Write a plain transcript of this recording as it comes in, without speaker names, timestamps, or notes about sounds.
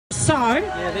so.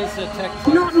 Yeah, there's a tech.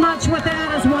 Not much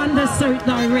without his wonder suit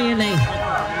though, really.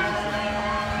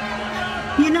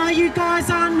 You know, you guys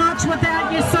aren't much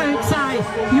without your suits,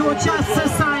 eh? You're just the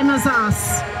same as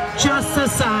us. Just the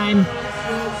same.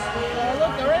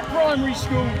 Look, they're at primary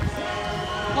school.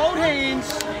 Hold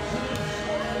hands.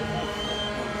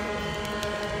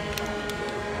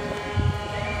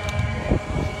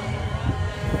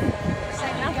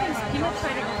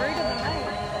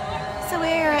 So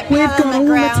we're at We've got all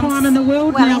the time in the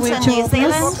world now, Wellington, New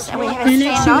Zealand, and we have a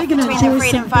standoff between the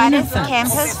Freedom Fighters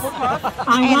campus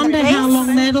I wonder how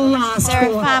long that'll last There are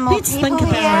for. far more Let's think people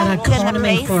about our here than the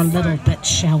economy police. for a little bit,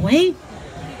 shall we?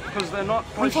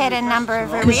 We've had a number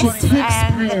of Because your arrests, and the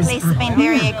taxpayers police have been are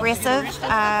very here. aggressive.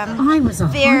 I was a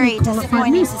Very highly qualified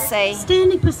disappointing nurse, to see.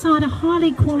 standing beside a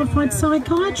highly qualified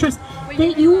psychiatrist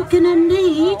that you're going to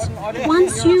need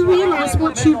once you realise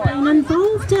what you've been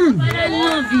involved in. I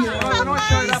love you. When I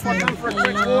showed up, I come for a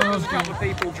quick walk. There was a couple of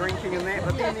people drinking and that,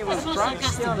 but then there was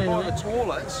drunks down by the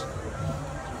toilets.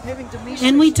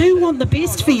 And we do want the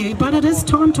best for you, but it is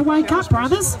time to wake up,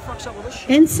 brothers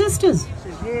and sisters.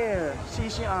 Yeah,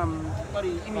 bloody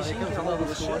MSN's a lot of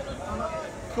this shit.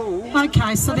 Cool.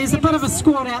 Okay, so there's a bit of a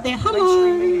squad out there.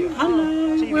 Hello,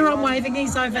 hello. Where I'm waving,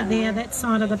 he's over there, that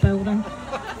side of the building.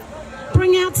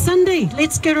 Bring out Cindy.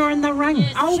 Let's get her in the ring.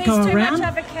 I'll go around.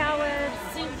 Yeah,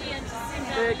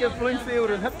 give Bloomfield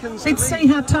and Hipkins. Let's see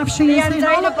how tough she is. Then.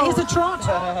 Oh, look, there's a trot.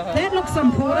 That looks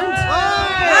important.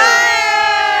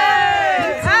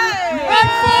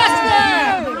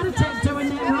 Heart attack doing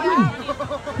that running.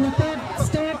 With that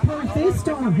stab-proof vest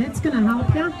on, that's going to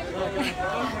help you.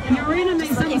 Your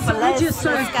enemy's inside you,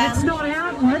 so it's not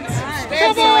outwards.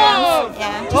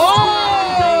 Yeah.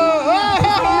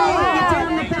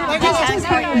 Can't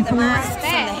cope with the masks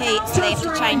and the heat, so they have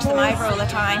to change them over all the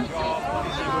time.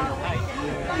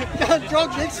 Jog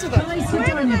next to them. Police, you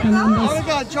don't have the numbers.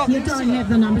 You don't have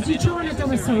the numbers. You're trying to do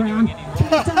us around. You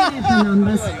don't have the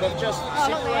numbers. And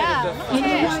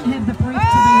you won't have the brief, to be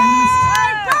honest.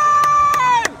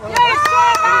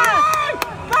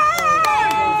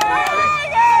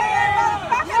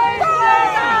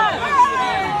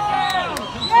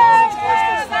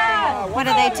 What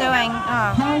are they doing?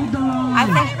 Oh. Hold on. I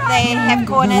think they have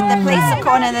cornered, the police have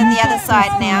cornered in the other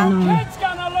side now. It's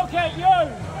gonna look at you.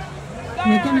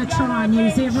 We're going to try and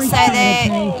use every So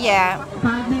strategy. yeah.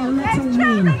 But they're little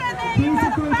men. Here's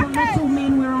a group of little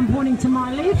men where I'm pointing to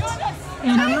my left,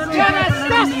 and a little group of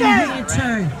little men here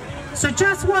too. So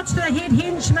just watch the head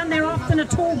henchman. They're often a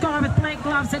tall guy with black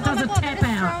gloves that does a tap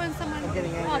out.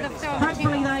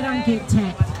 Hopefully they don't get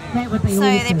tapped. That would be So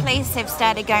awful. the police have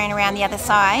started going around the other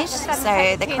side.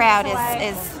 So the crowd is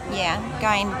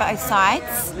going both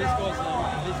sides.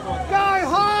 Go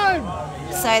home.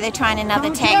 So they're trying another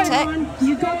Okay, tactic. everyone,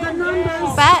 you got the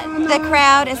numbers. But the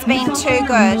crowd has been too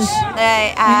good.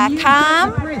 They are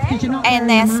calm and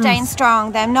they're staying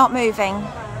strong. They're not moving.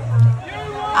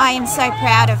 I am so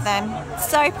proud of them.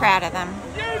 So proud of them.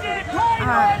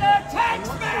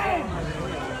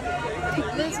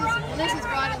 Liz is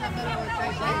right in the middle of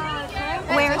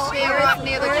the Where is she? right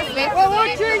near the left. Well,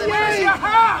 what you use your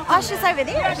heart? Oh, she's over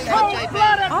there.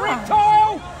 Cold-blooded Oh.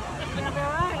 reptile.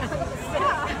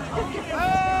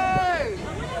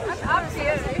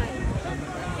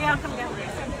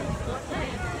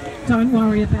 Don't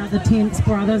worry about the tents,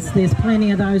 brothers. There's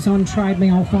plenty of those on Trade Me.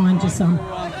 I'll find you some.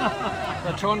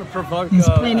 They're trying to provoke. There's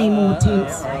plenty more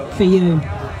tents for you.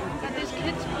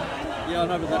 Yeah, I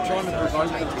know, but they're trying to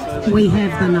provoke them. So We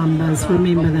have the numbers,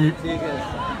 remember that. they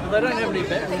don't have any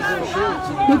batteries or shields.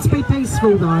 Let's be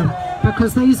peaceful though,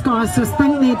 because these guys just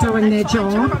think they're doing their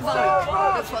job,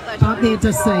 but they're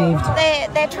deceived.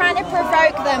 They're trying to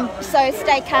provoke them, so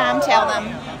stay calm, tell them.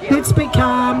 Let's be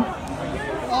calm.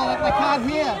 Oh, they can't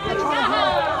hear. They're trying to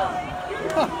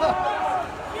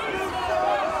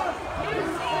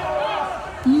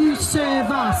You serve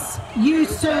us. You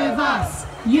serve us.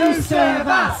 You serve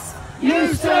us.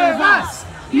 You serve us.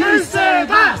 You serve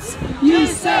us. You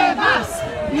serve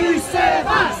us. You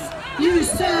serve us. You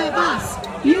serve us.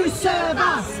 You serve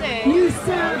us. You serve us. You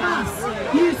serve us.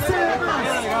 You serve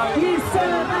us. You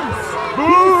serve us.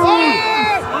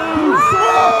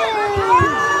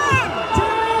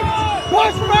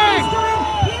 Push back!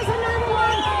 Here's another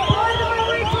one.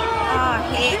 Oh,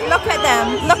 look at them.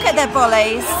 Look at the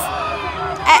bullies.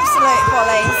 Absolute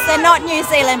bullies. They're not New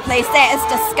Zealand police. That is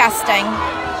disgusting.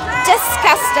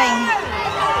 Disgusting.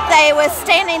 They were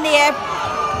standing there,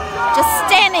 just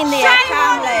standing there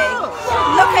calmly.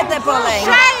 Look at the bully.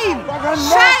 Shame!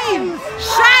 Shame!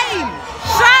 Shame!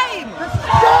 Shame!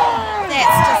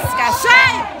 That's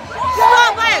disgusting.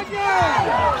 Stop it!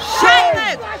 Shame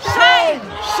it! Shame!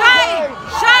 Shame!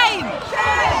 Shame!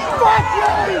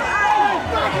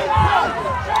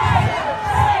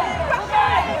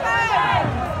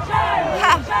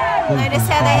 Notice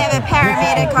how they have a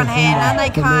paramedic on hand, aren't they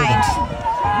kind?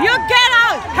 You get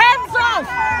out! Hands off!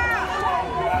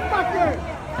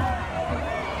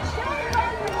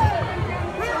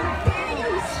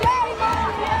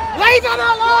 Leave them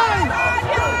alone!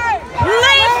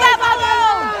 Leave them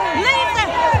alone! Leave them!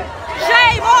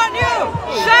 Shame on you!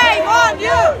 Shame on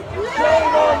you!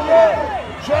 Shame on you!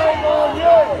 Shame on you!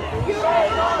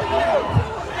 Shame on you!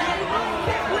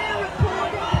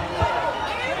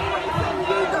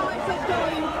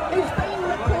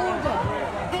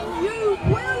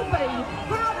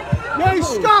 You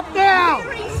stop now!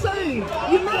 Very soon.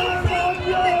 You may think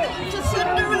that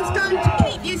Jacinda is going to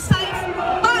keep you safe,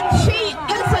 but she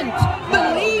isn't.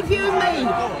 Believe you me.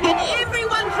 And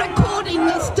everyone's recording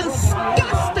this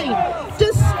disgusting,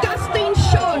 disgusting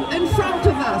show in front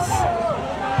of us.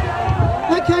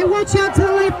 Okay, watch out to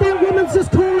the left. That woman's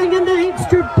just calling in the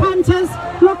extra punters.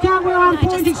 Look out where I'm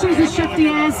pointing. She's as shifty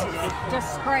as.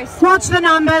 Disgrace. Watch the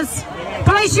numbers.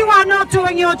 Police, you are not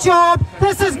doing your job.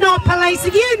 This is not police.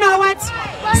 You know it.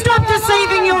 Stop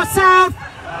deceiving yourself.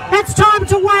 It's time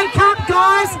to wake up,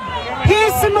 guys.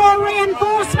 Here's some more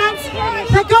reinforcements.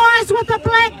 The guys with the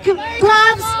black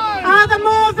gloves are the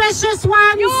more vicious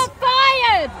ones. You're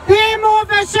fired! They're more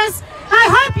vicious. I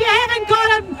hope you haven't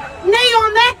got a knee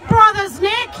on that brother's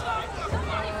neck.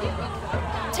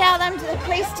 Tell them to the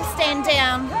police to stand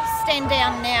down. Stand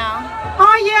down now.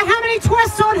 Oh yeah, how many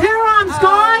twists on her arms,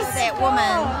 guys? That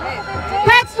woman.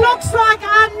 That looks like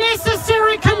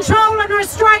unnecessary control and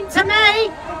restraint to me,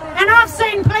 and I've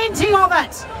seen plenty of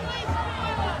it.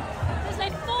 There's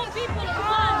like 4 people at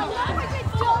once.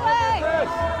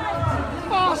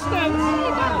 Bastards!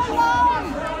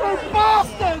 We're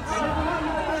bastards!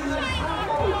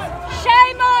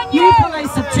 Shame on you! You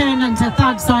police have turned into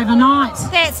thugs overnight.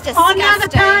 That's disgusting. Oh, now the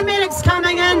paramedics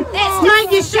coming in. That's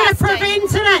Mate, you should have disgusting.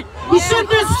 prevented it. You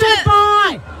shouldn't have stood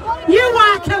by. You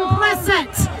are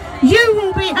complicit. You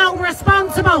will be held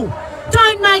responsible.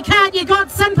 Don't make out you got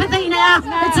sympathy now.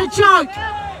 It's a joke.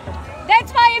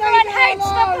 That's why everyone hates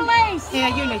the police. Yeah,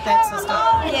 you need that, sister.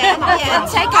 Yeah, yeah,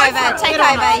 take over, take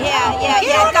over, yeah,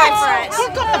 go for it.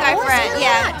 Go for it,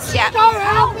 yeah. Just go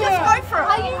for it.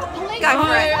 Are you the police? Go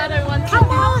for it. I don't want to. Come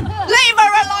on. Leave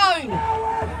her alone.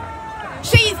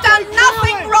 She's done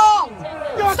nothing wrong.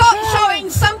 Stop showing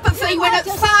sympathy when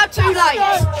it's far too late.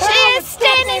 She is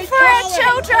standing for her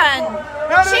children.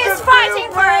 She is fighting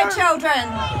for her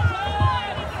children.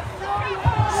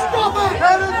 Stop it!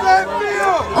 How does that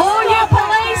feel? All you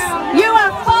police, you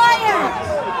are fired.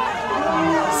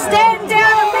 Stand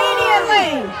down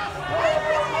immediately.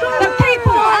 The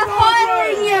people are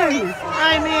firing you.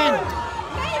 Amen.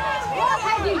 What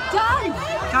have you done?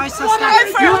 Go, sister.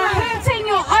 You are hurting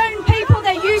your own people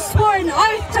that you swore an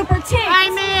oath to protect.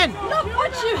 Amen. Look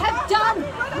what you have done.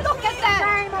 Look at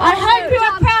that. I hope you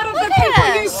are proud of the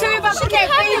people you serve up She in can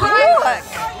that hardly beehive.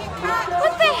 walk.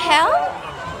 What the hell?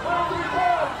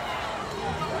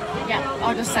 Yeah,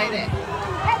 I'll just say that.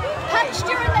 Have you punched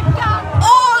her in the gut?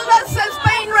 All this has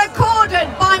been recorded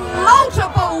by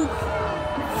multiple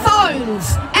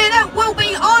phones, and it will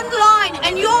be online,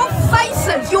 and your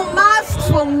faces, your masks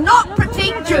will not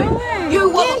protect you. You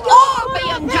will all be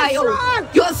in jail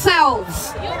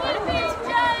yourselves. You're going to be in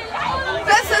jail.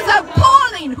 This is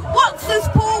appalling. What's this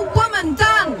poor woman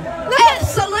done?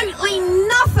 Absolutely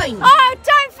nothing. Oh,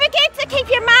 don't forget to keep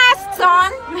your masks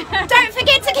on. Don't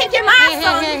forget to keep your masks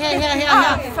on.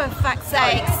 Oh, for fuck's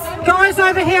sakes. Guys,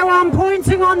 over here I'm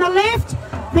pointing on the left.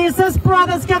 There's this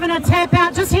brother's giving a tap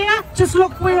out just here. Just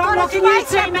look where I'm looking. You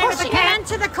see me with the cat.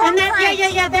 Into the And that,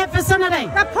 yeah, that vicinity.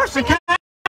 They're pushing it.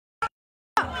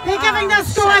 They're giving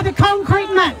this guy the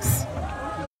concrete mix.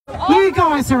 You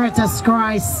guys are a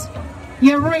disgrace.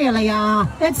 You really are.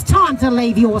 It's time to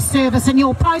leave your service and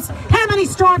your post. How many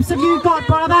stripes have you got,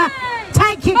 brother?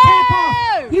 Take your cap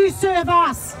off. You serve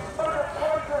us.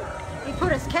 He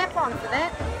put his cap on for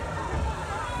that.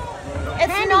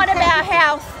 It's not about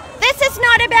health. This is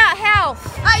not about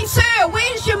health. Hey, sir,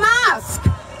 where's your mask?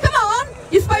 Come on.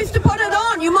 You're supposed to put it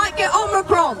on. You might get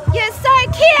Omicron. You're so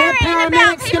That caring about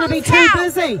paramedic's going to be people's too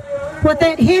health. busy with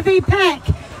that heavy pack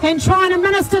and trying to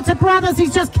minister to brothers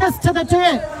he's just kissed to the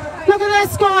dirt. Look at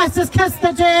this, guys, just kissed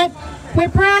the dirt. We're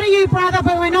proud of you, brother,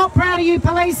 but we're not proud of you,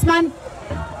 policemen.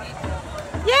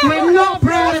 We're not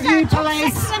proud of you,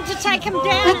 police. To take him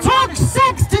down. It took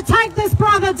 6 to take this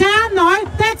brother down, though.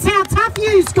 That's how tough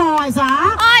you guys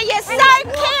are. Oh, you're so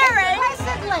caring.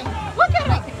 Look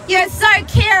at it. You're so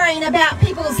caring about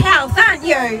people's health, aren't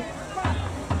you?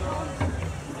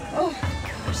 Oh,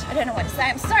 gosh, I don't know what to say.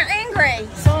 I'm so angry.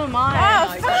 So am I.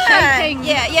 Oh, fuck.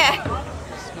 Yeah.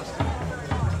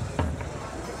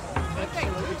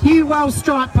 You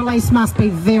well-striped police must be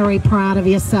very proud of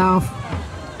yourself.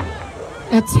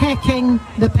 Attacking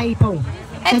the people.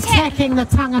 Attacking the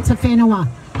tangata whenua.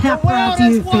 How proud do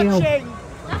you feel?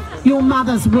 Your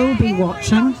mothers will be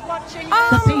watching.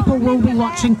 The people will be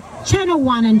watching. Channel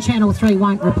 1 and Channel 3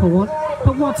 won't report.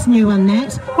 But what's new in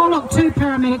that? Oh look, 2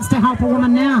 paramedics to help a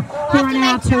woman now. They're an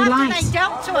hour too late.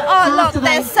 Oh look,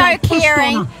 they're so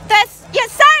caring. You're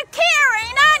so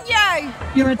caring, aren't you?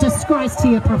 You're a disgrace to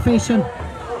your profession.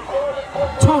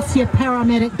 Toss your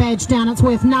paramedic badge down, it's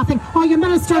worth nothing. Oh, you're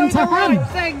ministering to him.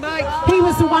 He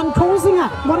was the one causing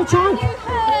it. What a joke.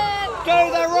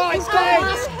 Do the right thing.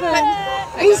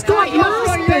 He's got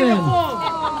mask burn.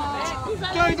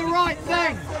 Do the right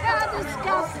thing.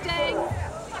 Disgusting.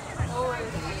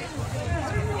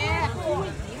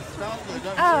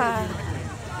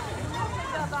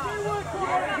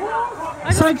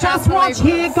 So just watch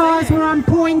here, guys, where I'm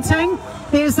pointing.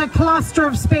 There's a cluster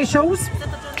of specials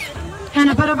and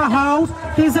a bit of a hold.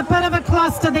 There's a bit of a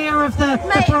cluster there of the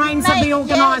brains of the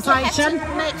organisation.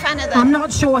 Make fun of them. I'm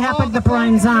not sure how big the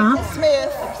brains are. The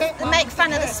Smurfs. Make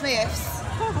fun of the Smurfs.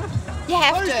 You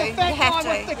have to. You have to.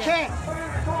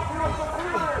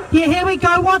 Yeah, here we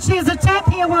go. Watch, there's a tap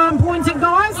here where I'm pointing,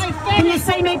 guys. Can you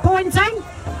see me pointing?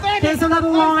 There's a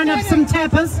little line of some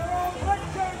tappers.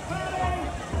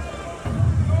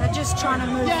 They're just trying to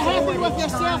move forward.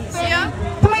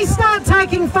 Please start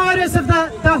taking photos of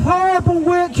the horrible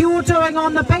work you're doing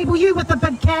on the people. You with the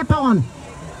big cap on.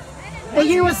 Are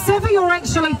you a civvy or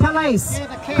actually police?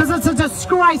 Because it's a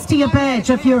disgrace to your badge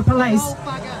if you're a police.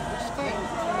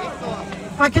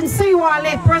 I can see why I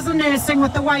left prison nursing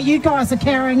with the way you guys are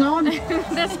carrying on.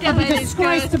 It's a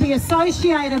disgrace to be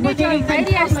associated with anything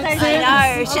public service.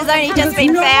 I know, she's only just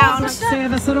been found. It's not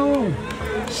public service at all.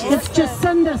 It's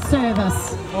Jacinda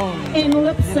service and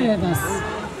lip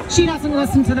service. She doesn't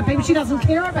listen to the people, she doesn't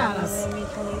care about us.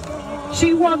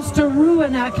 She wants to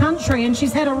ruin our country and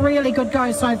she's had a really good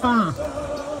go so far.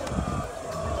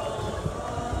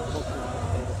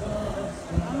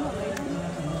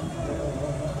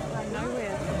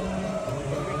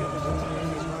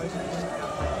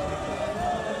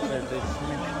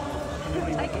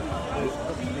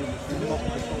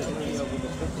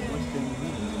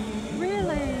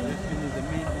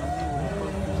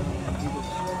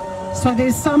 So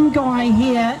there's some guy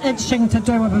here itching to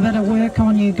do a bit of work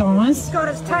on you guys. He's got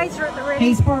his taser at the ready.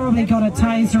 He's probably got a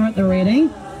taser at the ready.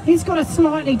 He's got a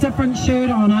slightly different shirt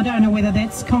on. I don't know whether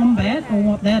that's combat or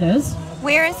what that is.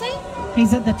 Where is he?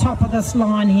 He's at the top of this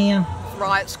line here.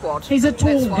 Riot squad. He's a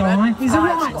tall guy. He's a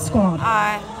riot squad.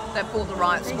 They pulled the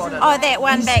riot squad in. Oh, that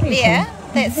one back there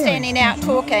that's standing out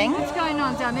talking. What's going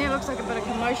on down there? Looks like a bit of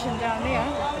commotion down there.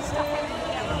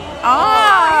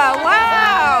 Oh,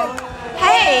 wow.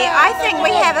 Hey, I think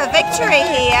we have a victory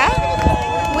here.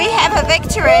 We have a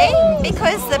victory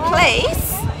because the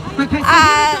police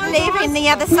are leaving the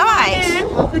other side.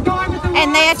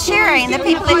 And they are cheering. The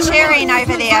people are cheering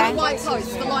over there.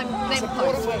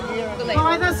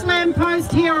 By this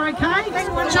lamppost here, okay?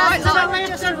 Just to the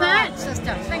left of that.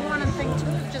 Thing 1 and thing 2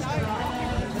 just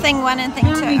Thing 1 and thing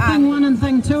 2. Thing 1 and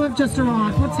thing 2 have just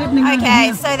arrived. What's happening over Okay,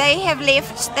 here? so they have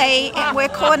left. They were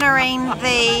cornering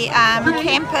the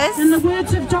campers In the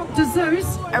words of Dr.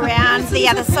 Zeus, around the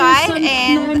other side,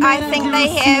 and I think they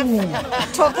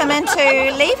have talked them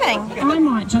into leaving. I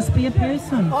might just be a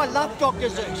person. I love Dr.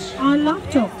 Zeus. I love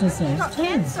Dr. Zeus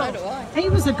too. He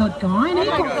was a good guy and he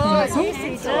got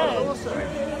cancelled.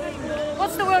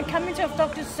 What's the world coming to if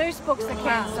Dr. Seuss books are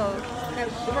cancelled? They're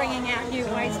bringing out new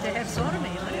ways to have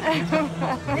sodomy.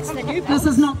 That's the new This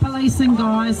is not policing,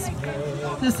 guys.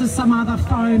 This is some other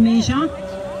faux measure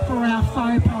for our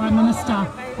faux Prime Minister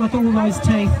with all those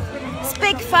teeth. It's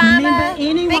big pharma, Remember,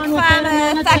 anyone big with that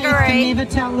amount pharma of teeth can thuggery. never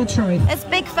tell the truth. It's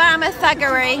big pharma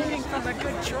thuggery.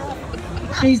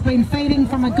 She's been feeding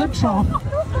from a good trough.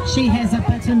 She has a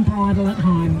bit and bridle at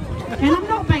home. And I'm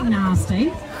not being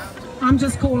nasty. I'm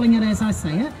just calling it as I see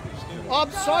it. I'm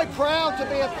so proud to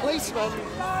be a policeman.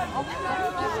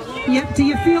 Yep, do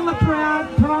you feel the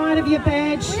pride of your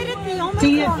badge? Do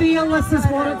you feel this is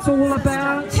what it's all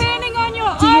about? turning on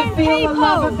your Do you own feel people. the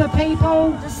love of the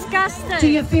people? Disgusting. Do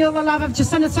you feel the love of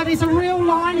Jacinda? So there's a real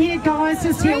line here, guys.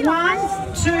 Just here,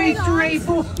 1, 2, 3,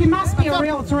 4. You must be a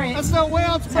real threat. That's the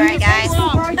world's Sorry, guys. Peaceful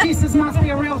protesters must be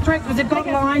a real threat because they've got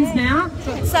lines now.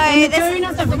 So And the this goon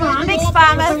at the front, big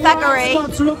pharma the riot thuggery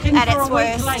squad's looking at for its a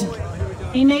weak worst.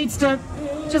 link. He needs to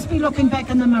just be looking back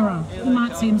in the mirror. He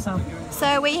might see himself.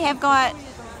 So we have got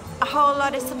a whole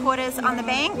lot of supporters on the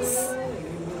banks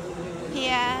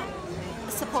here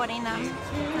supporting them.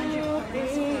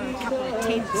 A couple of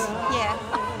tents. Yeah.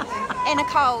 and a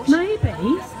cold. Maybe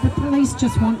the police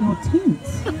just want your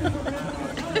tents.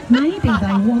 Maybe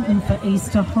they want them for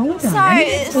Easter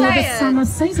holidays or the summer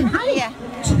season. Hey, Yeah.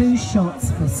 2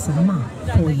 shots for summer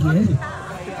for you.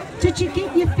 Did you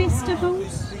get your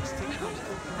festivals?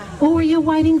 Or are you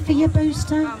waiting for your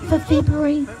booster for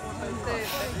February?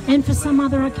 And for some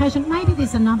other occasion? Maybe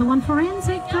there's another one for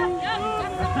Anzac Day.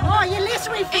 Oh, you lest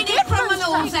we Any forget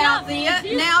criminals out there,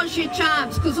 now's your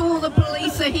chance because all the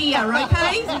police are here,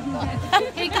 okay?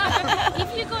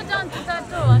 If you go down to that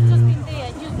door, I've just been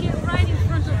there, you get right in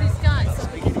front of these guys.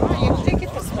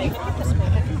 Get the speaker.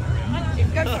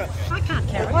 Go for it. I can't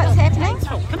carry it. What's happening?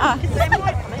 I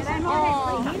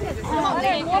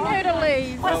don't want her to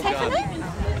leave. What's happening?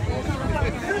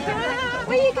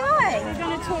 Where are you going? I'm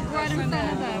going to talk right in front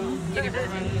of them.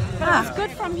 But it's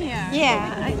good from here.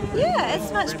 Yeah, yeah,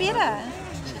 it's much better.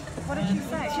 What did she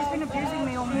say? She's been abusing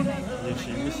me all morning. Yeah,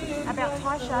 she messaged About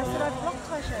Taisha. I said I blocked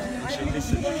Taisha. she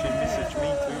messaged me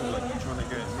too, like trying to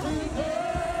go.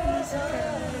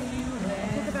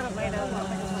 Talk about it later.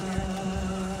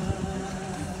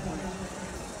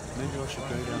 Maybe I should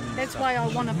go down there. That's why I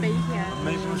want to be here.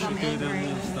 Maybe I because should I'm go down there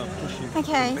angry. and start pushing.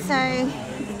 Okay, so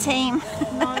the team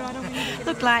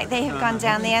look like they have gone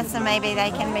down there, so maybe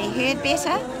they can be heard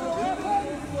better.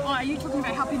 Oh, are you talking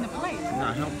about helping the police?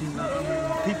 No, helping the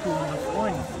people on the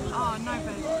line. Oh, no,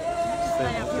 but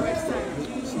stay up here,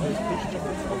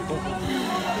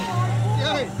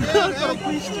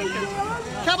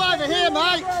 Come over here,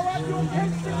 mate.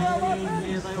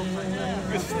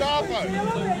 Gustavo.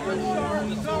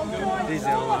 There's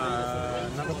our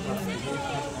another plastic.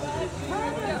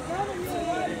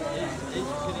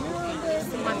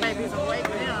 My baby's awake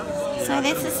now. So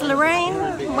this is Lorraine,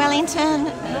 Wellington,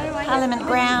 Parliament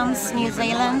Grounds, New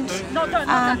Zealand.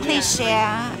 Please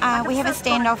share. We have a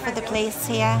standoff with the police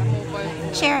here.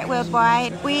 Share it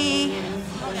worldwide. We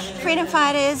freedom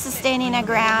fighters are standing our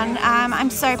ground. I'm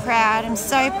so proud. I'm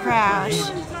so proud.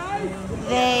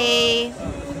 They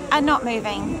are not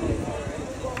moving.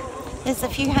 There's a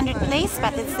few hundred police,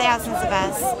 but there's thousands of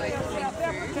us.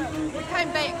 We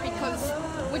came back because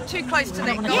we're too close to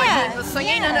that guy Yeah, doing the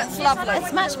singing and it's lovely.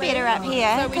 It's much better up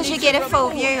here because you get a full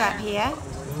view up here.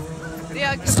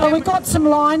 Yeah, So we've got some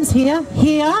lines here.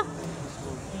 Here,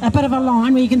 a bit of a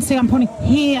line where you can see I'm pointing.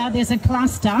 Here, there's a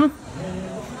cluster.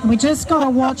 We just got to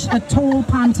watch the tall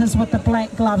punters with the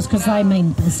black gloves because they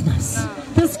mean business.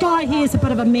 This guy here is a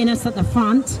bit of a menace at the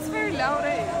front. it's very loud,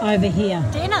 eh? Over here.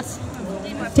 Dennis.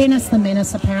 Dennis the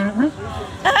menace, apparently.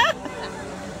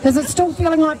 Is it still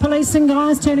feeling like policing,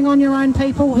 guys, turning on your own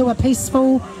people who are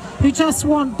peaceful, who just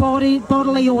want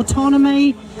bodily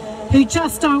autonomy, who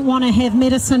just don't want to have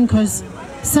medicine because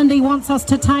Cindy wants us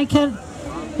to take it,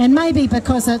 and maybe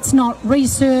because it's not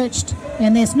researched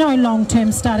and there's no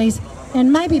long-term studies,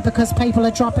 and maybe because people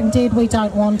are dropping dead, we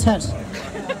don't want it.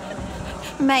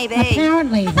 Maybe.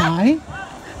 Apparently, though,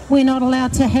 we're not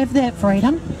allowed to have that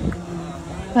freedom.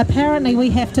 Apparently, we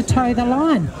have to toe the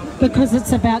line because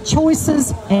it's about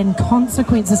choices and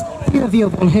consequences. A few of you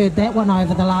have all heard that one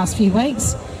over the last few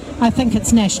weeks. I think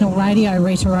it's national radio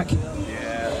rhetoric.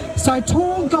 So,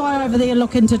 tall guy over there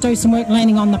looking to do some work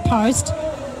landing on the post.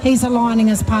 He's aligning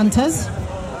his punters.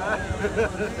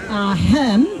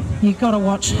 Him, you've got to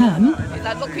watch him.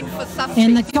 They're looking for something.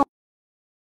 And the guy,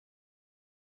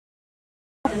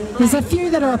 there's a few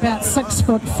that are about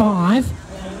 6'5",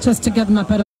 just to give them a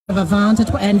bit of advantage.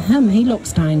 And him, he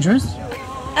looks dangerous.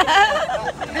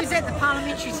 Who's at the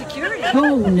parliamentary security?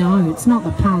 Oh no, it's not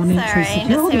the parliamentary Sorry,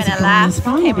 security. just It's having a laugh.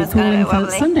 phone. You'll be Camera's going a calling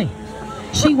bit for wobbly. Cindy.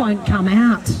 She won't come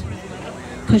out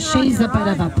because she's a bit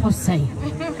of a pussy.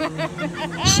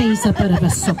 She's a bit of a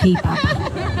sookie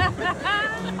pupper.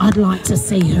 I'd like to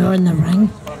see her in the ring.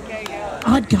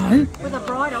 I'd go. With a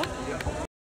bridle.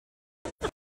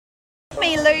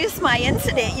 Me lose my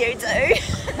internet, you do.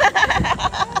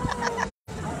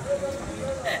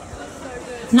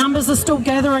 Numbers are still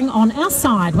gathering on our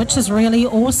side, which is really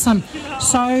awesome.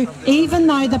 So even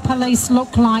though the police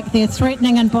look like they're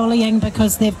threatening and bullying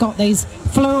because they've got these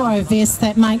fluoro vests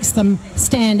that makes them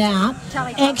stand out,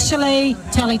 actually,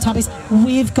 Teletubbies,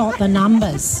 we've got the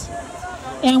numbers.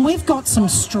 And we've got some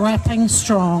strapping,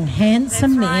 strong,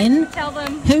 handsome men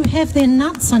who have their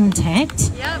nuts intact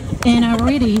and are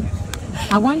ready,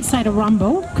 I won't say to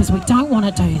rumble because we don't want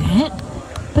to do that,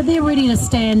 but they're ready to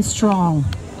stand strong.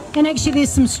 And actually there's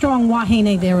some strong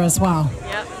wahine there as well,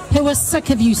 who are sick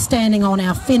of you standing on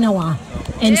our whenua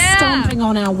and stomping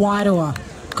on our wairua,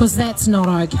 because that's not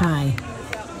okay.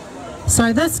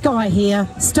 So this guy here,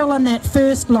 still in that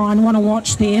first line, want to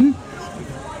watch them.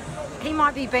 He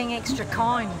might be being extra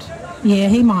kind. Yeah,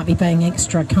 he might be being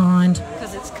extra kind.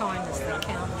 Because it's kindness that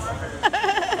counts.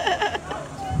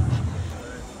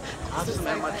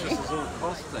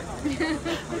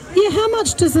 how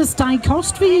much does this day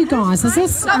cost for you guys? Is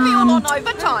this They'll be all on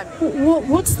overtime.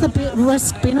 what's the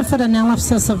risk-benefit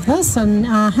analysis of this, and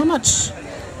how much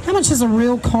is a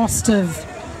real cost of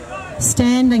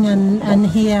standing in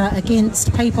here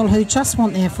against people who just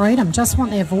want their freedom, just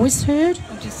want their voice heard?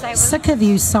 Sick of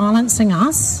you silencing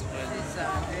us.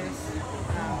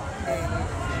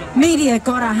 Media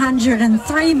got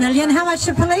 103 million. How much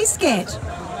do police get?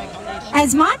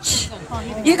 As much?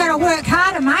 You've got to work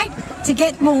harder, mate, to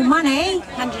get more money.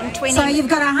 120. So you've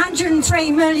got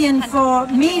 103 million for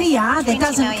media that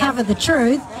doesn't cover the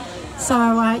truth. So,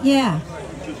 yeah.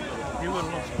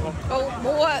 Oh,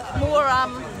 more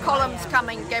columns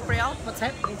coming, Gabrielle. What's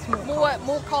that?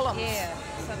 More columns. Yeah.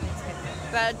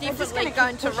 They're definitely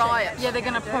going to riot. Yeah, they're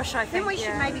going to push, I think. Then we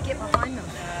should maybe get behind them.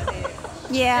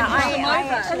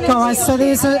 Yeah, Guys, so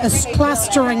there's a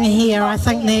clustering here. I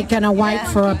think they're going to wait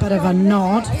for a bit of a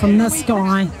nod from this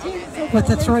guy with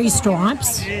the 3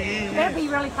 stripes. That'd be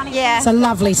really funny. Yeah. It's a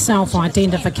lovely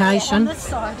self-identification.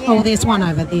 Oh, there's one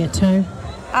over there too.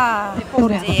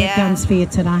 Pulled out the big guns for you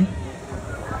today.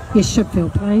 You should feel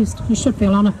pleased. You should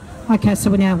feel honoured. Okay, so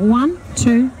we now have 1,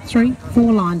 2, 3,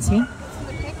 4 lines here.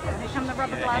 Here come the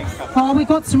rubber gloves. Oh, we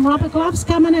got some rubber gloves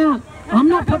coming out. I'm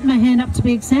not putting my hand up to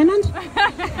be examined.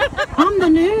 I'm the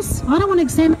nurse. I don't want to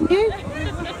examine you.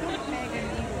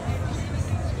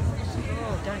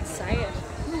 Oh, don't say it.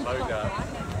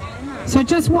 So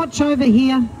just watch over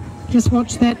here. Just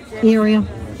watch that area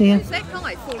there. Is that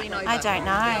guy falling over? I don't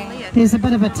know. There's a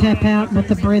bit of a tap out with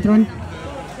the brethren.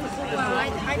 Well,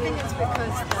 I think it's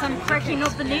because some cracking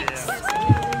of the necks.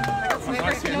 Some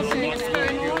cracking of the necks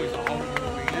going on.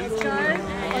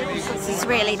 This is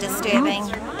really disturbing.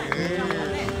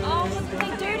 Oh, what did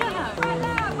they do to him?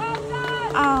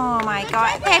 Oh my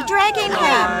God, they're dragging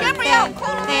him.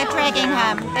 They're dragging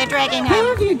him. They're dragging Who him.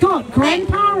 have you got?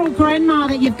 Grandpa or grandma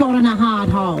that you've got in a hard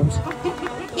hold?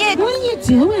 Yeah. What are you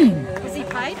doing? Is he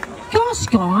paid? Gosh,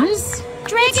 guys.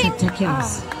 Dragging. It's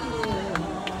ridiculous.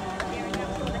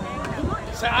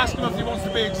 So ask him if he wants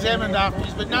to be examined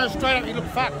afterwards, but no, straight up he looked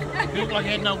fucked. He looked like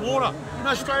he had no water.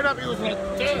 No, straight up he was like,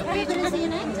 damn.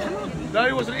 No,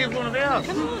 he wasn't even one of ours.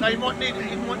 No, he might need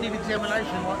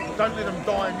examination. Like, don't let him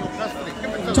die in your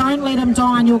custody. Don't let him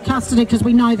die in your custody, because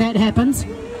we know that happens.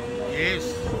 Yes.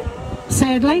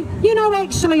 Sadly. You know,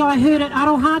 actually, I heard at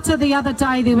Arohata the other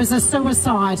day there was a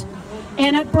suicide.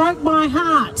 And it broke my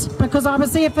heart, because I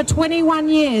was there for 21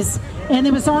 years and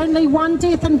there was only 1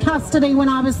 death in custody when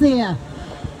I was there.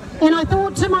 And I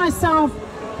thought to myself,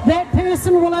 that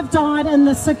person will have died in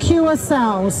the secure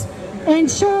cells. And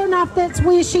sure enough, that's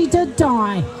where she did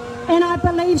die. And I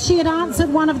believe she had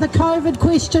answered one of the COVID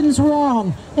questions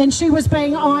wrong, and she was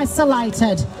being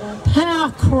isolated. How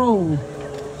cruel.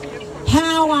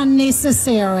 How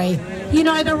unnecessary. You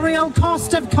know, the real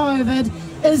cost of COVID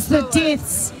is the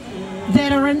deaths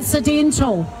that are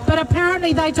incidental. But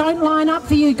apparently they don't line up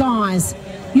for you guys.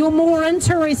 You're more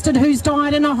interested who's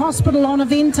died in a hospital on a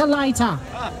ventilator.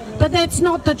 But that's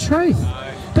not the truth,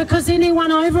 because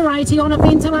anyone over 80 on a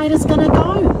ventilator is going to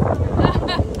go.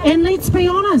 And let's be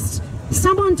honest,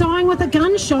 someone dying with a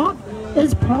gunshot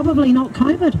is probably not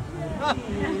COVID.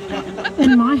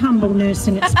 In my humble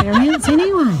nursing experience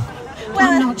anyway. Well,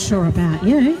 I'm not sure about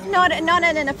you. Not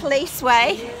in a police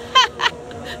way.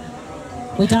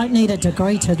 We don't need a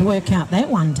degree to work out that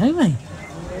one, do we?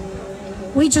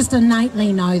 We just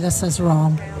innately know this is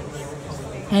wrong.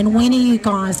 And when are you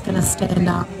guys going to stand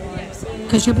up?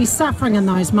 Because you'll be suffering in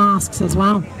those masks as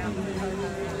well.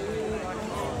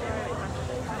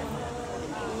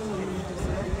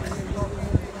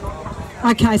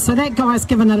 Okay, so that guy's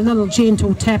given a little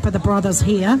gentle tap of the brothers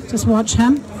here. Just watch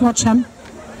him. Watch him.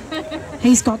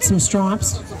 He's got some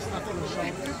stripes.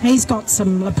 He's got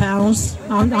some lapels.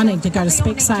 I need to go to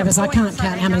Specsavers. I can't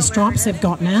count how many stripes they've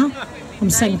got now. I'm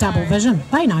seeing double vision.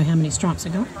 They know how many stripes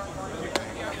they've got.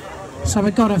 So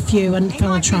we've got a few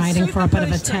infiltrating for a bit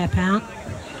of a tap out.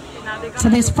 So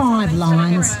there's 5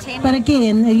 lines. But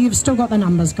again, you've still got the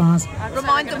numbers, guys.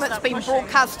 Remind them it's been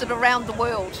broadcasted around the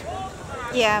world.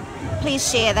 Yeah, please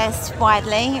share this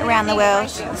widely around the world.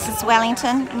 This is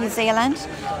Wellington, New Zealand,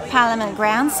 Parliament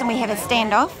grounds, and we have a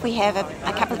standoff. We have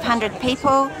a couple of hundred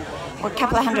people, or a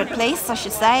couple of hundred police, I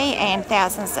should say, and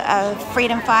thousands of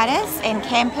freedom fighters and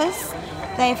campers.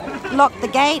 They've locked the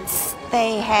gates.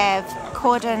 They have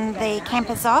cordoned the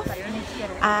campers off.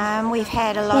 We've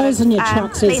had a lot of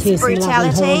police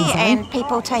brutality and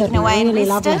people taken away and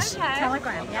arrested.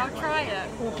 Telegram, yeah. I'll try it.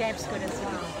 All Gab's good as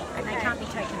well. And they can't be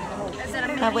taken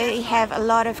at all. We have a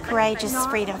lot of courageous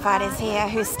freedom fighters here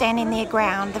who stand in their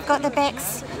ground. They've got their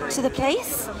backs to the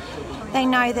police. They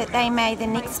know that they may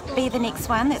be the next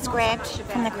one that's grabbed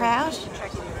from the crowd.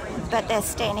 but they're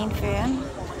standing firm.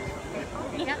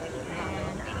 Yeah.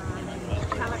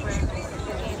 And telegram,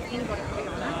 anybody can be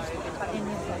on it. But then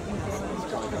there's like New Zealand's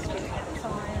job description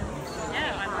sign.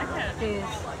 Yeah, I like it.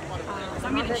 There's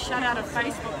I'm getting shut out of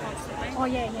Facebook constantly. oh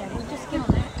yeah, you just get on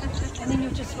that. And then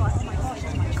you're just like, oh my gosh,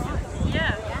 it's my tribe.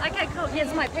 Yeah. Okay, cool.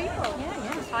 Here's my people. Yeah.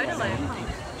 Totally.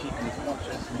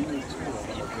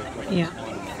 Yeah.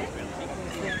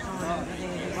 I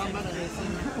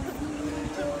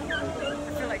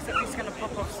feel like something's going to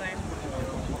pop off soon.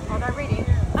 Oh, they're ready.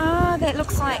 Oh, that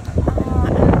looks like.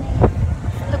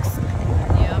 Looks.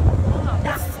 Yeah.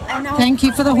 An old, Thank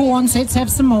you for the horns. Let's have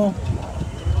some more.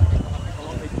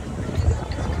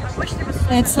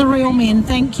 That's the real men.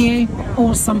 Thank you.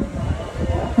 Awesome.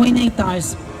 We need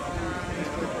those.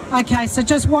 Okay, so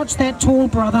just watch that tall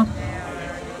brother.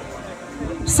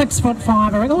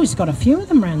 6'5". Oh, he's got a few of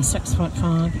them around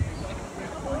 6'5".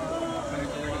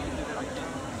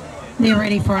 They're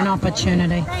ready for an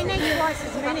opportunity. They need twice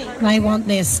as many. They want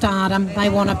their stardom. They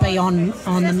want to be on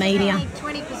the media. They need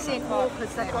 20% more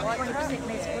because they've got 20%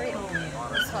 less bread.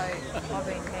 So, I've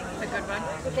been a good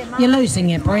one. You're losing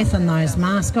your breath in those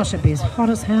masks. Gosh, it'd be as hot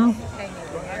as hell.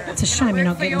 It's a shame you're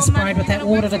not getting sprayed with that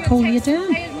water to cool you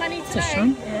down. It's a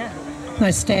shame.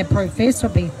 Those stab-proof vests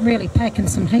would be really packing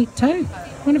some heat too.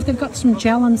 I wonder if they've got some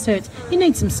gel inserts. You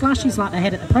need some slushies like they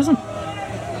had at the prison.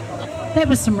 That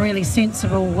was some really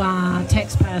sensible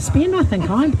taxpayer spend. I think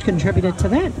I contributed to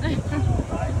that.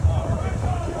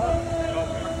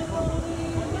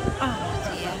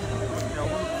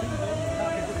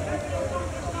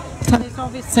 So there's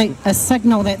obviously a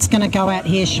signal that's going to go out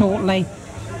here shortly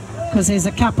because there's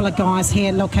a couple of guys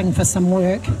here looking for some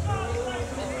work.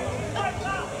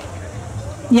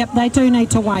 Yep, they do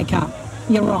need to wake up.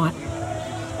 You're right.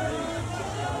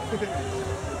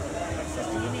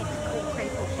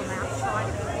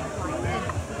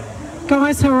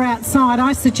 Guys who are outside,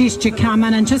 I suggest you come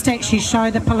in and just actually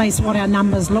show the police what our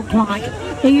numbers look like,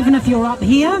 even if you're up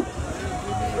here,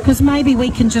 because maybe we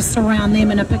can just surround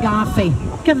them in a big arfie.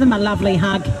 Give them a lovely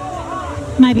hug.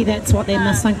 Maybe that's what they're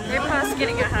missing. They're past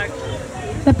getting a hug.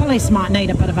 The police might need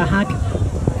a bit of a hug,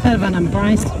 bit of an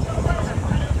embrace.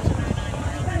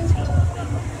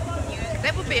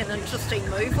 That would be an interesting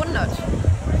move, wouldn't it?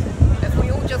 If we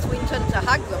all just went in to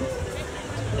hug them.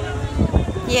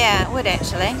 yeah, it would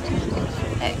actually.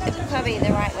 It's probably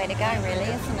the right way to go, really,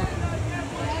 isn't it?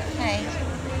 Hey.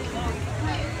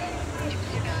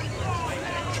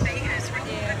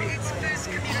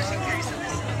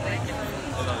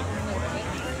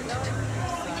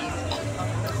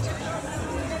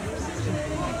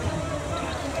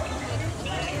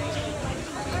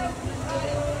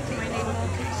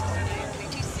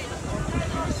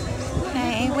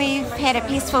 We've had a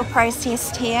peaceful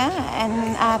protest here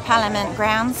in Parliament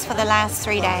grounds for the last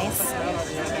 3 days.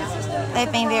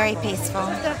 They've been very peaceful.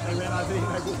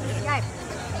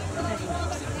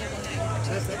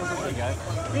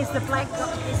 There's the black,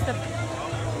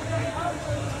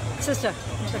 sister,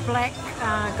 the black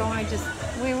guy just,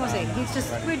 where was he? He's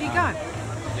just, where'd he go?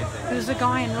 There was a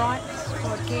guy in right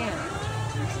gear.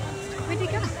 Where'd he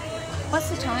go? What's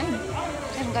the time? I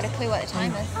haven't got a clue what the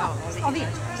time is. Oh,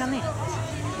 there, down there.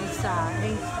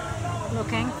 He's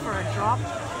looking for a drop. I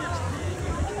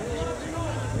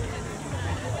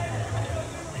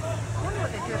wonder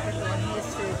what they do if everyone here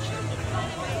searched.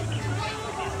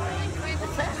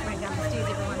 Just went down the stairs,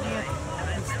 everyone here,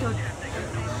 and stood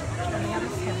on the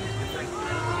other side.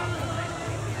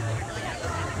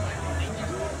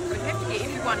 We'd have to get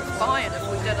everyone's buy-in if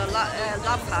we did a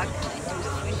love hug.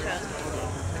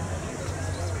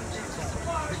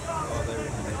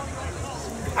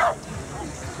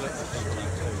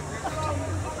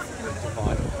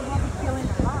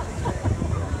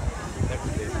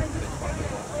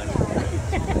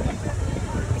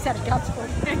 He's had a guts full.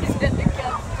 He's had a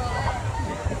guts full.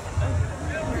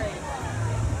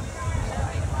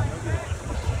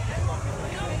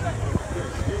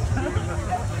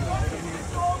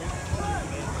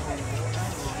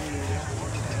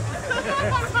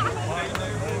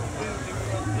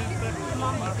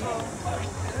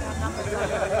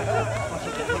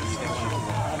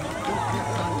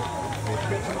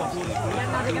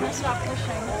 They're going to start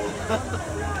pushing.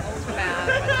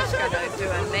 We're just going to do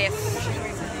a left.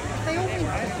 They all went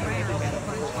around.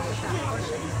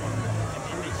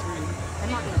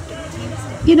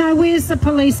 You know, where's the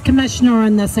police commissioner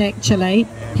in this actually?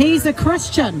 He's a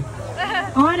Christian.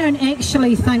 I don't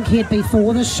actually think he'd be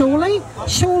for this, surely.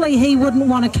 Surely he wouldn't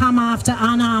want to come after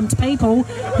unarmed people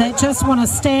that just want to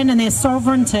stand in their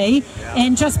sovereignty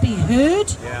and just be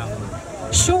heard.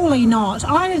 Surely not.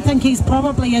 I don't think he's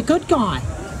probably a good guy.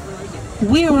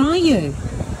 Where are you?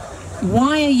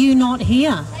 Why are you not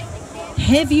here?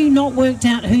 Have you not worked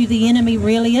out who the enemy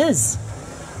really is?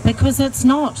 Because it's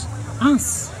not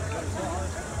us.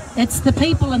 It's the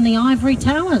people in the ivory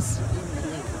towers.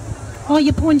 Oh,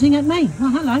 you're pointing at me. Oh,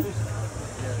 hello.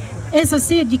 As I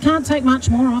said, you can't take much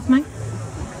more off me.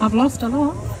 I've lost a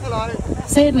lot. Hello.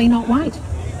 Sadly, not weight.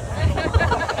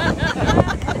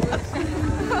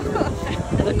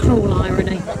 The cruel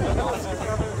irony.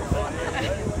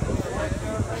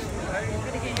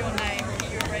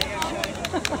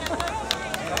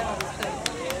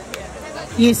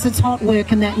 Yes, it's hot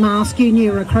work in that mask. You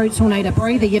new recruits will need a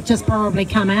breather. You've just probably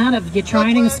come out of your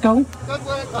training school. Good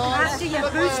work, guys. After your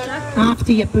booster.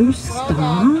 After your booster.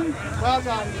 Well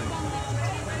done.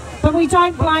 But we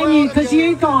don't blame you, because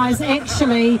you guys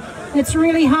actually, it's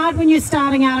really hard when you're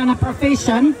starting out in a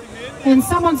profession and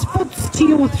someone's foot's to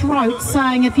your throat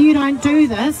saying if you don't do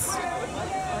this,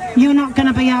 you're not going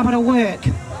to be able to work.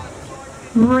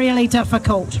 Really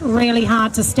difficult, really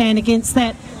hard to stand against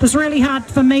that. It was really hard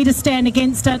for me to stand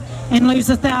against it and lose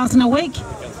 1,000 a week.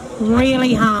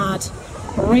 Really hard.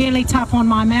 Really tough on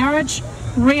my marriage,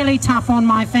 really tough on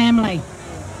my family.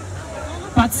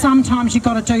 But sometimes you've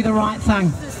got to do the right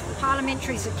thing.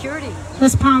 Parliamentary security.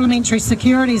 This parliamentary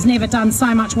security's never done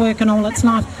so much work in all its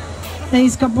life.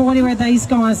 These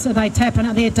guys, are they tapping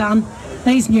it? They're done.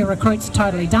 These new recruits are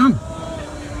totally done.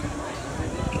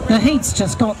 The heat's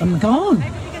just got them gone.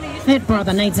 That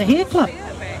brother needs a hair clip.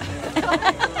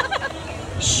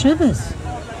 Shivers.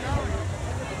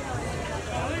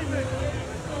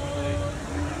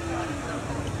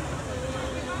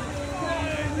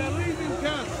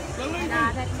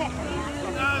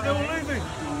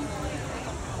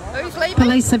 Who's leaving?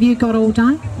 Police, have you got all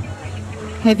day?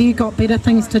 Have you got better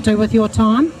things to do with your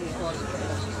time?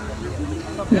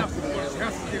 Yeah.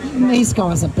 These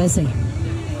guys are busy.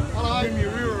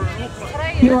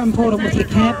 You're important with your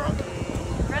cap.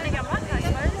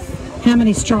 How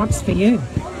many stripes for you?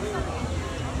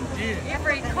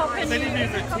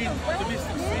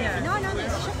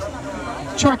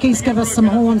 Truckies, give us some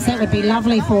horns, that would be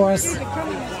lovely for us.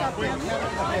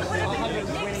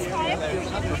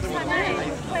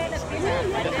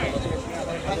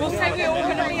 We'll say we're all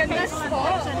going to be in this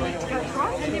spot and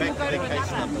then we'll go to another.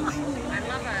 I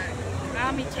love it.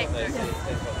 Army tactics.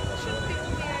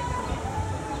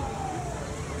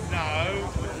 No,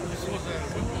 this was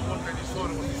what they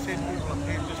decided was to send people up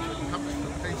here just to encompass the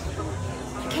piece.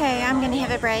 Okay, I'm going to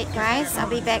have a break, guys. I'll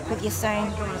be back with you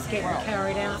soon. Guys getting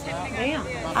carried out there.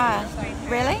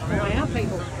 Really? By our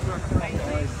people.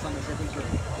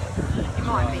 You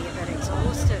might be a bit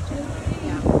exhausted.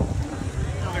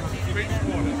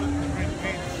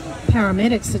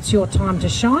 Paramedics, it's your time to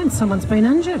shine. Someone's been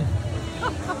injured.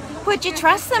 Would you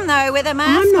trust them though with a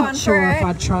mask I'm on not sure if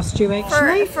I'd trust you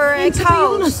actually. for a and to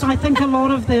cold? be honest, I think a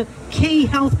lot of the key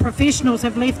health professionals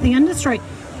have left the industry.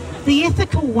 The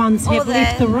ethical ones have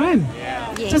left the room.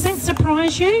 Yes. Does that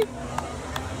surprise you?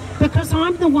 Because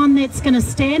I'm the one that's going to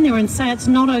stand there and say it's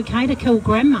not okay to kill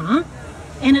grandma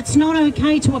and it's not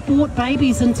okay to abort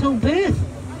babies until birth.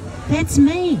 That's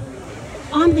me.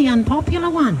 I'm the unpopular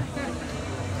one.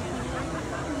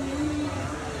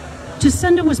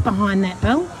 Jacinda was behind that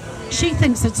bill. She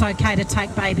thinks it's okay to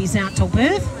take babies out till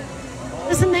birth.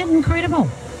 Isn't that incredible?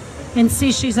 And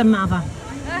says she's a mother.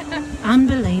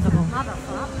 Unbelievable.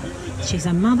 She's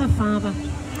a mother father.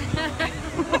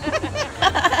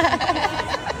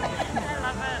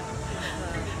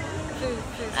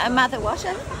 A mother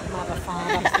washing? Mother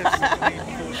father.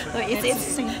 What you said?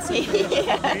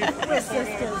 Yeah. We're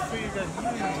sisters.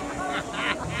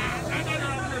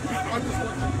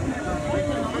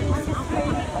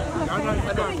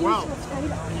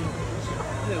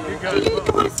 Do you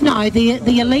guys know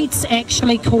the elites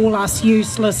actually call us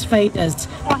useless feeders?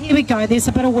 Oh, here we go. There's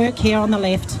a bit of work here on the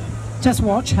left. Just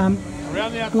watch him.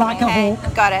 Like a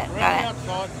hawk. Got it.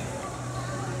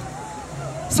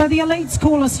 So the elites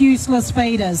call us useless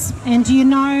feeders. And do you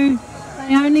know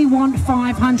they only want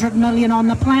 500 million on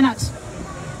the planet?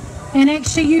 And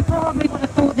actually you probably would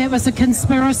have thought that was a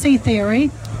conspiracy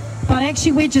theory. But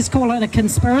actually we just call it a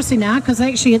conspiracy now because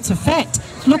actually it's a fact.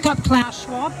 Look up Klaus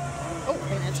Schwab. Oh,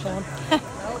 that's gone.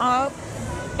 Oh,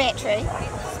 battery.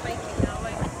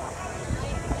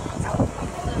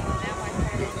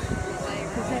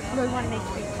 Because that blue one needs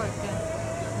to be plugged in.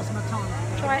 What's my time?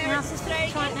 Try it now, sister.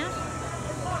 Try it now.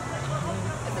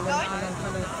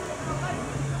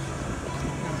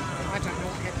 I don't know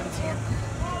what happens here.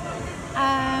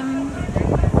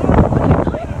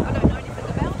 I don't know anything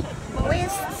about it.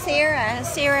 Where's Sarah?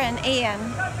 Sarah and Ian.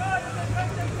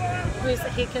 Where's the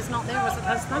Hecker's not there? Was it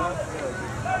husband?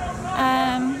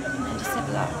 Let me just have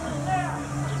a look.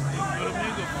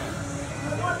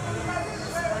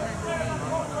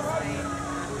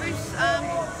 Who's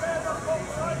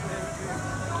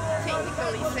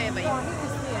technically savvy?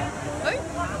 Who? Do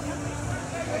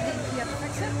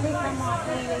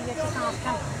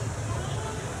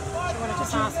you want to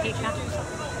just ask Hector?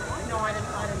 No, I didn't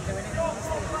do anything.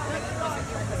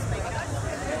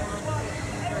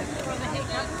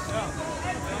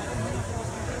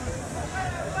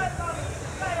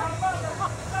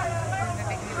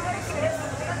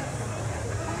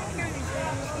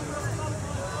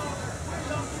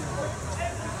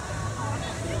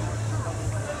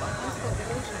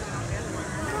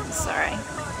 Sorry.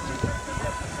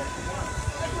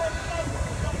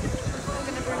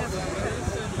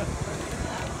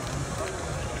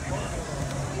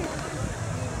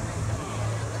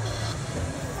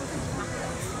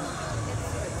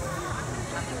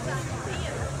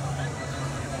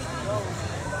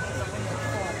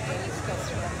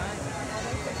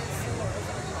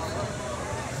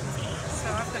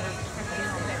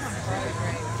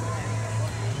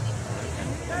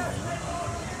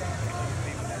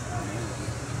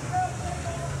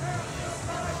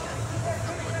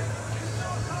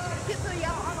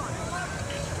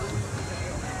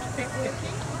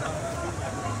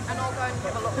 And I'll go and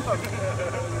have a look for it.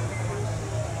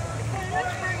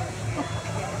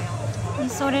 You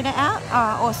sorted it out?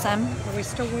 Oh, awesome. Are we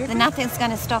still working? Then nothing's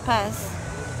going to stop us.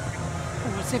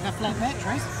 We'll set a flat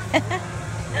batteries.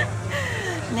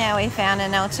 Now we found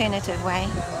an alternative way.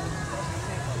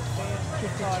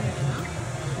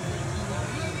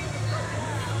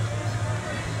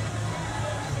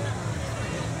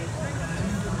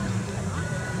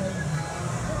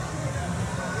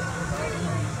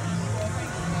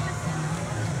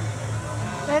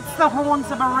 That's the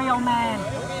horns of a real man.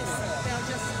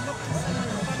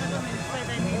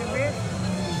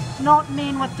 Not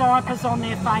men with diapers on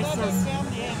their faces.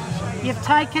 You've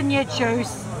taken your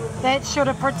juice. That should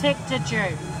have protected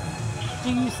you.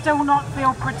 Do you still not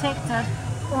feel protected,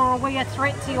 or are we a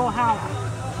threat to your health?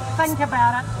 Think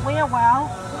about it. Where well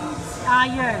are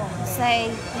you? Say,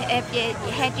 if you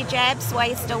had your jabs, why are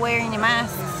you still wearing your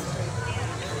masks?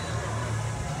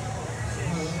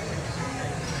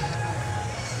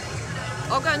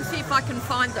 I'll go and see if I can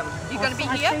find them. You going to be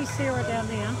here? I see Sarah down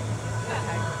there.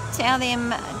 Tell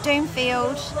them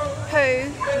Doomfield, Pooh,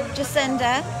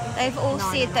 Jacinda, they've all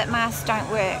said that masks don't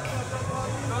work.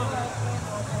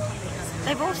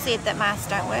 They've all said that masks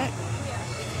don't work.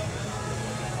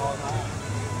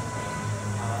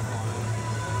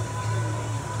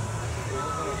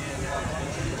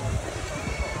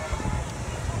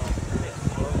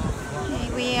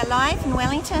 We are live in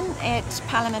Wellington at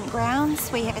Parliament Grounds.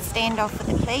 We have a standoff with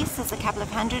the police. There's a couple of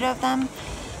hundred of them.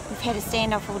 We've had a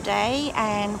standoff all day,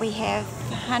 and we have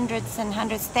hundreds and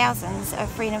hundreds, thousands of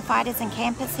freedom fighters and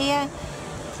campers here.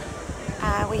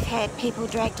 We've had people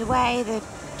dragged away. The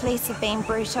police have been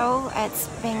brutal. It's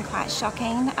been quite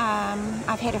shocking.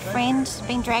 I've had a friend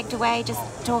been dragged away just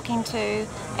talking to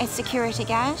a security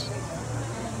guard.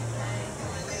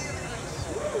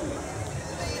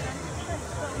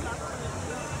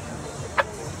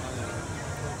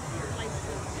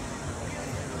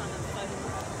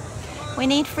 We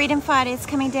need freedom fighters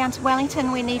coming down to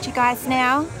Wellington. We need you guys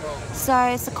now. So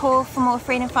it's a call for more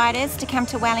freedom fighters to come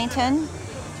to Wellington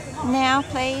now,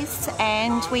 please.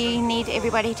 And we need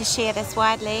everybody to share this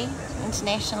widely,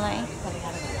 internationally.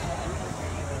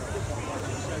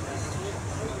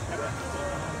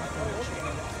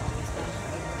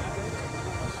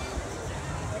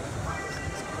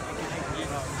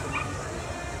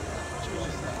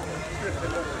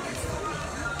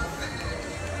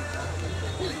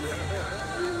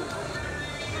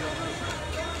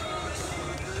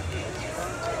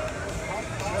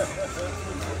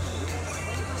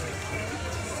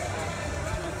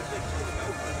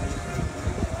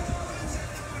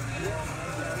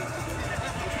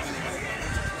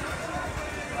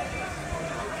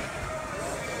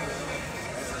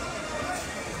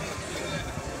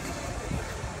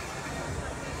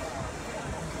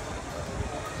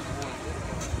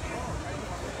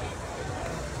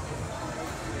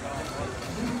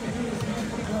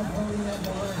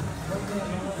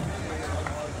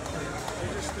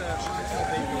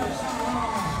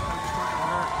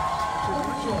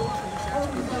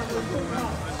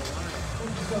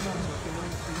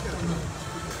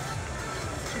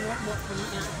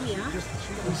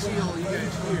 We see all you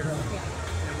guys here, and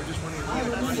we're just wondering.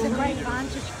 It's a great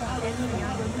vantage point.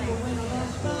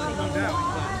 No doubt.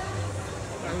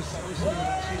 I was seeing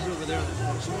she's over there.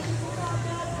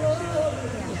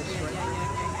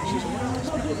 She's one of those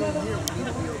people over here. We need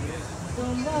to be over there. So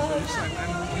it's like,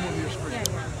 I'm over here spring.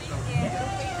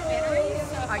 batteries,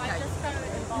 so if I Okay. just go and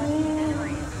buy some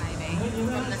batteries maybe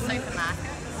from the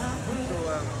supermarket. So,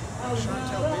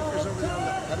 Chantel Baker's over there on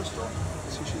that pedestal.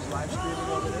 See, she's live streaming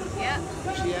over there. Yeah.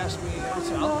 She asked me, I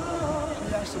said, I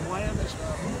asked them, why are there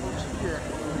folks here?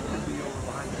 They could be over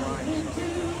behind the lines.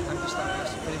 I'm just not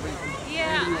asking if anybody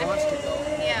wants to go.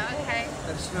 Yeah, okay.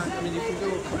 That's not, I mean, you can go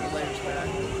a couple layers back.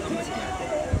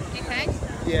 You think?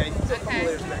 Yeah, you can go a couple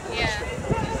layers back. Yeah.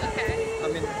 Okay. I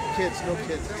mean, kids, no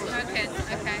kids. No kids,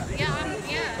 okay.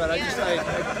 Yeah, But I just, I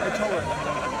told her.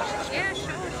 Yeah,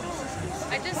 sure.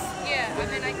 I just, I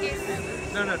mean, I guess.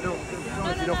 No, don't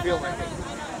if you don't feel like it.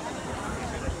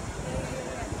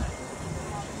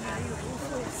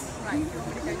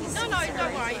 No,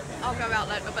 don't worry. I'll go out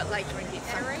a bit later and get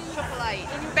some. AAA.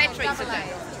 Batteries again.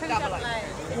 Double A.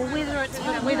 Well, whether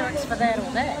it's for that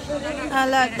or that. Oh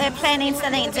look, they're planning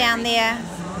something down there.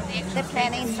 They're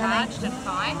planning something. And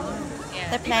fine. Yeah.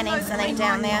 They're planning something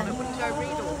down there. I wouldn't go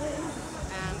red or...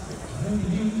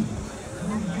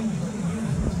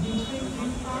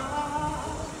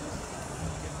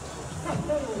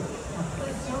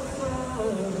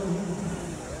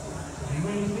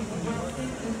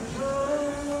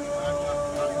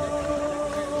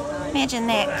 Imagine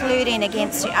that, colluding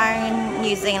against your own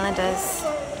New Zealanders.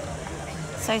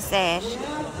 So sad. It's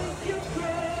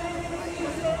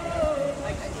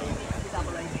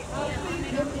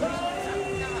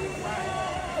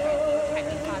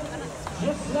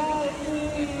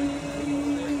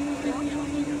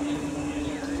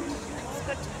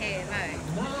good to hear, no?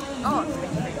 Oh, it's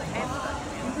been fantastic.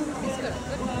 It's good.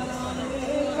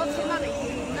 What's the money?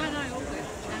 No, all good.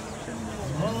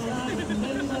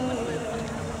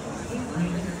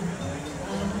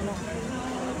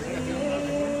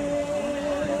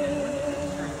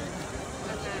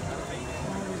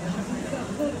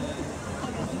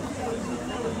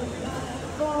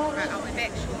 Right, I'll be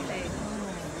back shortly.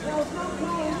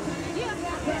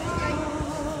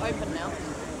 Open now.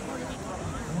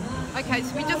 Okay, so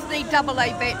we just need AA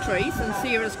batteries, and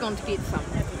Sarah's gone to get some.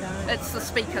 It's the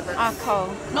speaker that's... Oh,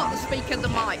 cool. Not the speaker, the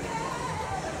mic.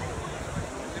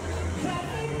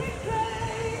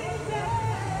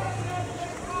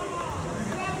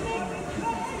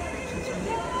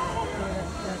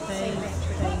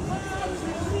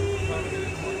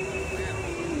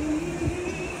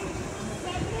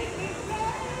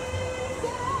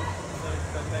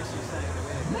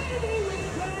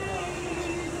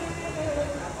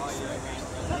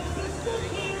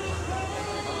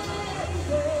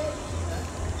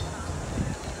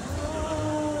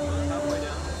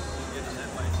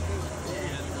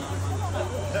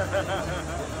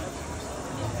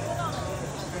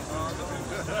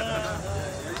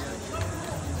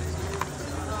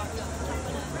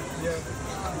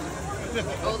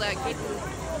 Oh, they're getting...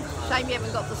 Shame you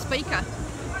haven't got the speaker.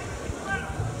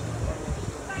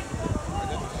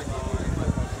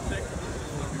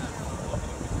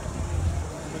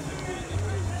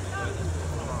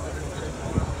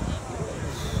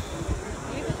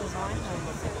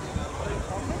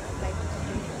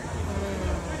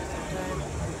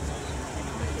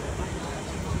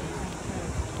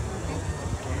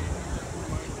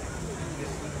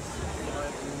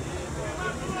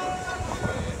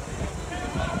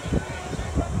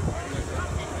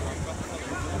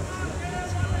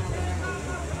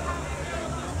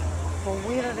 Well,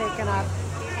 whether they're going to,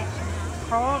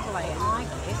 probably, I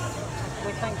guess,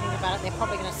 we're thinking about it, they're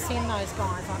probably going to send those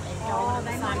guys on and go at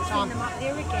the same time. Send them up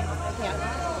there again. Yeah.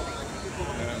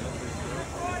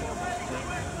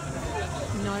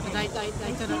 No, but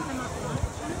they did it.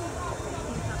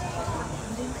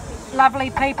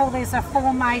 Lovely people, there's a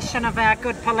formation of our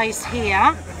good police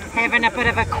here, having a bit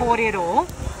of a corridor.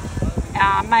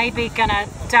 Maybe going to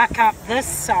duck up this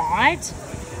side,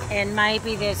 and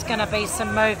maybe there's going to be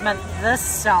some movement this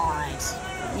side.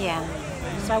 Yeah.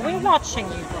 So we're watching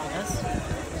you, brothers.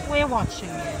 We're watching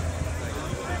you.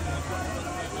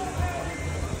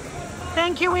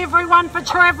 Thank you everyone for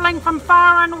travelling from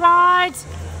far and wide.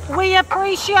 We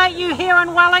appreciate you here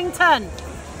in Wellington.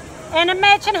 And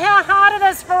imagine how hard it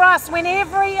is for us when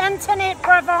every internet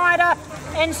provider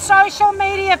and social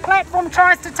media platform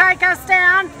tries to take us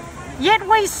down, yet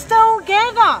we still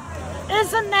gather.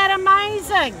 Isn't that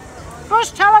amazing?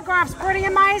 Bush Telegraph's pretty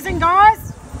amazing,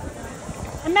 guys.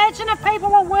 Imagine if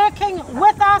people were working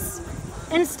with us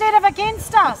instead of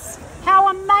against us. How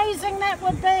amazing that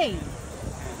would be.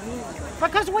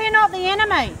 Because we're not the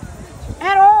enemy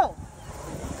at all.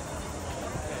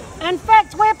 In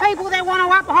fact, we're people that want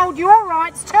to uphold your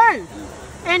rights too,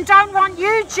 and don't want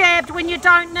you jabbed when you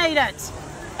don't need it.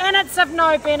 And it's of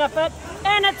no benefit,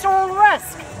 and it's all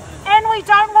risk. And we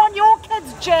don't want your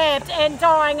kids jabbed and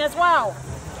dying as well.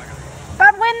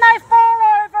 But when they fall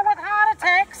over with heart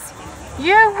attacks,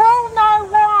 you will know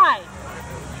why.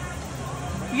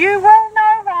 You will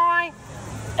know why.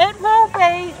 It will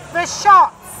be the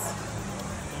shots.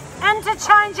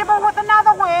 Interchangeable with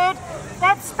another word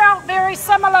that's spelt very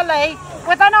similarly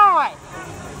with an I.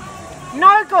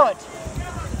 No good.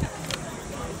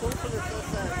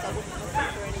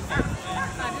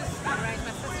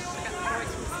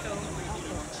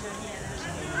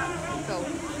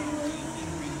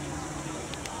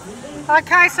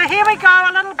 Okay, so here we go,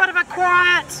 a little bit of a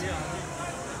quiet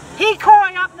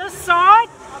hikoi up this side.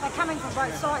 They're coming from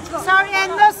both sides. Look. So,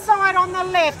 and this side on the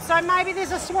left, so maybe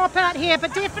there's a swap out here,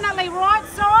 but definitely right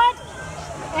side,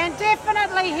 and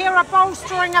definitely here a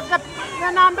bolstering of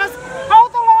the numbers.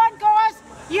 Hold the line, guys,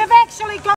 you've actually got